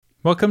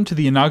Welcome to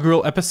the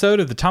inaugural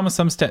episode of the Thomas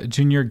Umstattd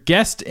Jr.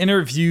 Guest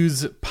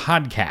Interviews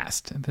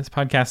podcast. This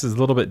podcast is a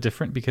little bit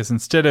different because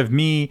instead of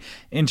me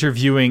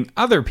interviewing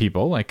other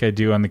people like I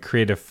do on the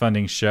Creative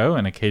Funding Show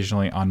and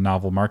occasionally on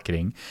Novel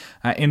Marketing,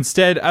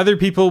 instead other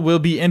people will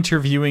be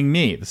interviewing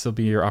me. This will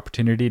be your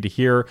opportunity to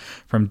hear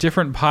from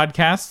different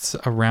podcasts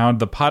around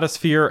the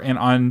podosphere and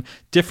on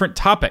different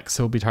topics.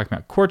 So we'll be talking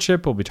about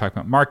courtship, we'll be talking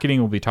about marketing,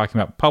 we'll be talking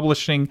about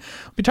publishing,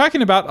 we'll be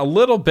talking about a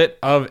little bit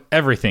of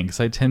everything because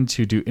I tend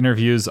to do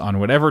interviews on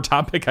whatever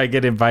topic I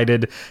get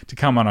invited to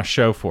come on a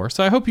show for.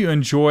 So I hope you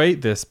enjoy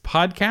this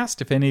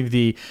podcast. If any of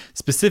the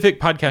specific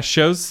podcast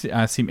shows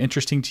seem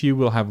interesting to you,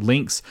 we'll have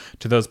links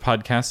to those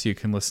podcasts so you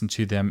can listen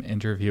to them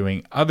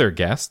interviewing other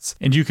guests.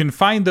 And you can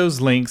find those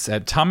links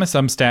at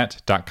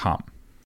thomasumstattd.com.